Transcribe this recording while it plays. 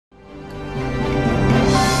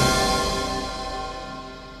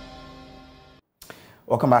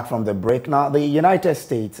Welcome back from the break. Now, the United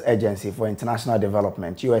States Agency for International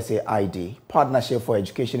Development, USAID, Partnership for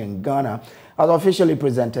Education in Ghana, has officially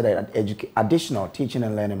presented additional teaching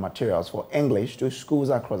and learning materials for English to schools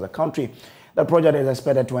across the country. The project is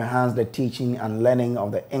expected to enhance the teaching and learning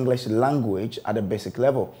of the English language at the basic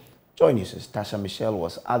level. Joy News' Tasha Michelle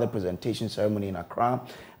was at the presentation ceremony in Accra,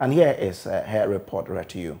 and here is her report read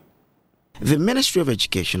to you. The Ministry of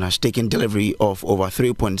Education has taken delivery of over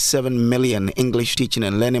 3.7 million English teaching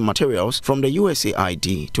and learning materials from the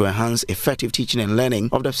USAID to enhance effective teaching and learning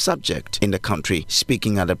of the subject in the country.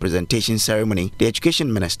 Speaking at the presentation ceremony, the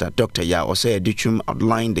Education Minister, Dr. Yaw Osei-Adichum,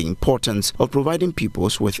 outlined the importance of providing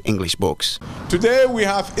pupils with English books. Today we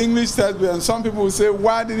have English textbooks, and some people will say,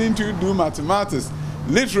 why didn't you do mathematics?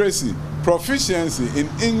 Literacy, proficiency in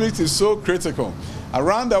English is so critical.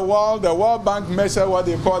 Around the World Bank measures what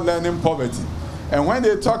they call learning poverty. And when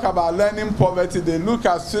they talk about learning poverty, they look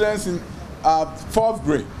at students in 4th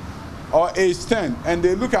grade or age 10, and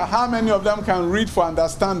they look at how many of them can read for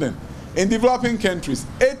understanding. In developing countries,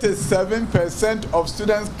 87% of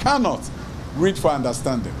students cannot read for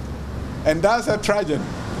understanding. And that's a tragedy.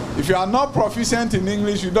 If you are not proficient in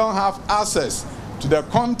English, you don't have access to the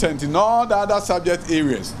content in all the other subject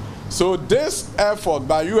areas. So this effort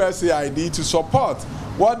by USAID to support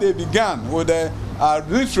what they began with the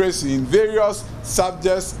literacy in various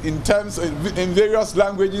subjects in various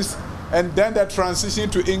languages, and then the transition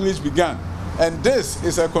to English began. And this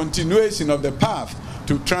is a continuation of the path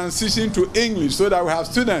to transition to English, so that we have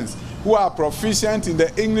students who are proficient in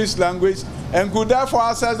the English language and could therefore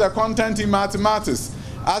access the content in mathematics,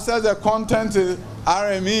 access the content in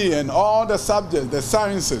RME and all the subjects, the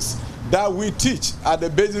sciences that we teach at the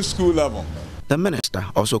basic school level. The minister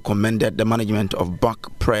also commended the management of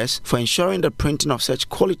Buck Press for ensuring the printing of such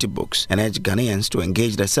quality books and urged Ghanaians to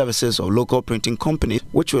engage the services of local printing companies,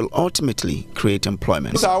 which will ultimately create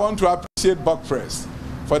employment. So I want to appreciate Buck Press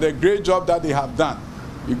for the great job that they have done.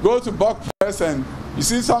 You go to Buck Press and you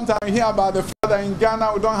see sometimes you hear about the fact that in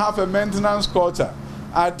Ghana we don't have a maintenance culture.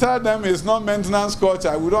 I tell them it's not maintenance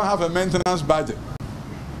culture, we don't have a maintenance budget.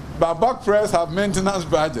 But Buck Press have maintenance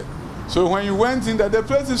budget. So when you went in there, the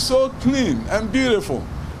place is so clean and beautiful,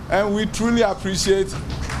 and we truly appreciate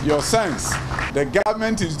your sense. The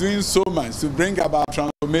government is doing so much to bring about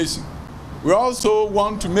transformation. We also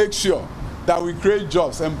want to make sure that we create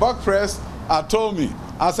jobs, and Buck Press told me,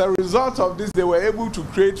 as a result of this, they were able to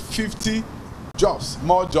create 50 jobs,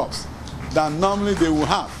 more jobs than normally they would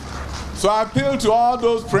have. So I appeal to all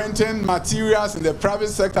those printing materials in the private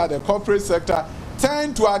sector, the corporate sector,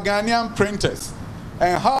 turn to our Ghanaian printers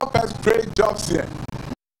and help us create jobs here.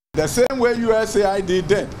 The same way USAID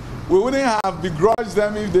did. We wouldn't have begrudged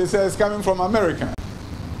them if they say it's coming from America.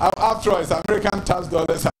 After all, it's American tax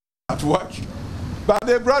dollars at work. But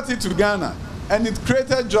they brought it to Ghana, and it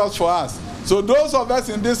created jobs for us. So those of us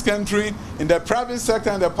in this country, in the private sector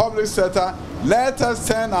and the public sector, let us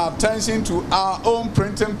turn our attention to our own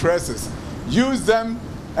printing presses. Use them,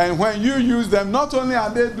 and when you use them, not only are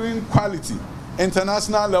they doing quality,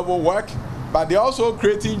 international level work, but they're also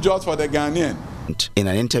creating jobs for the Ghanaian. In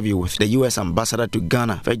an interview with the U.S. Ambassador to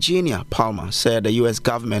Ghana, Virginia Palmer said the U.S.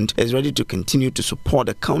 government is ready to continue to support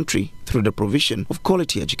the country through the provision of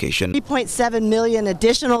quality education. 3.7 million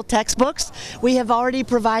additional textbooks. We have already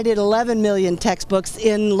provided 11 million textbooks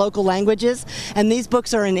in local languages, and these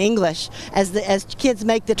books are in English as kids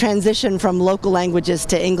make the transition from local languages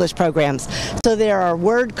to English programs. So there are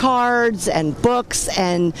word cards and books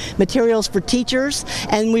and materials for teachers,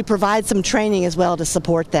 and we provide some training as well to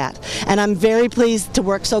support that. And I'm very pleased to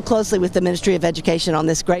work so closely with the Ministry of Education on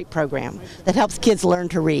this great program that helps kids learn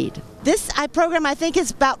to read. This program, I think, is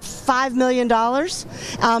about $5 million,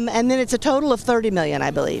 and then it's a total of $30 million, I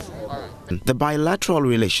believe. The bilateral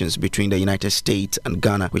relations between the United States and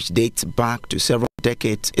Ghana, which dates back to several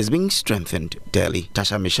decades, is being strengthened daily.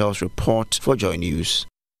 Tasha Michelle's report for Joy News.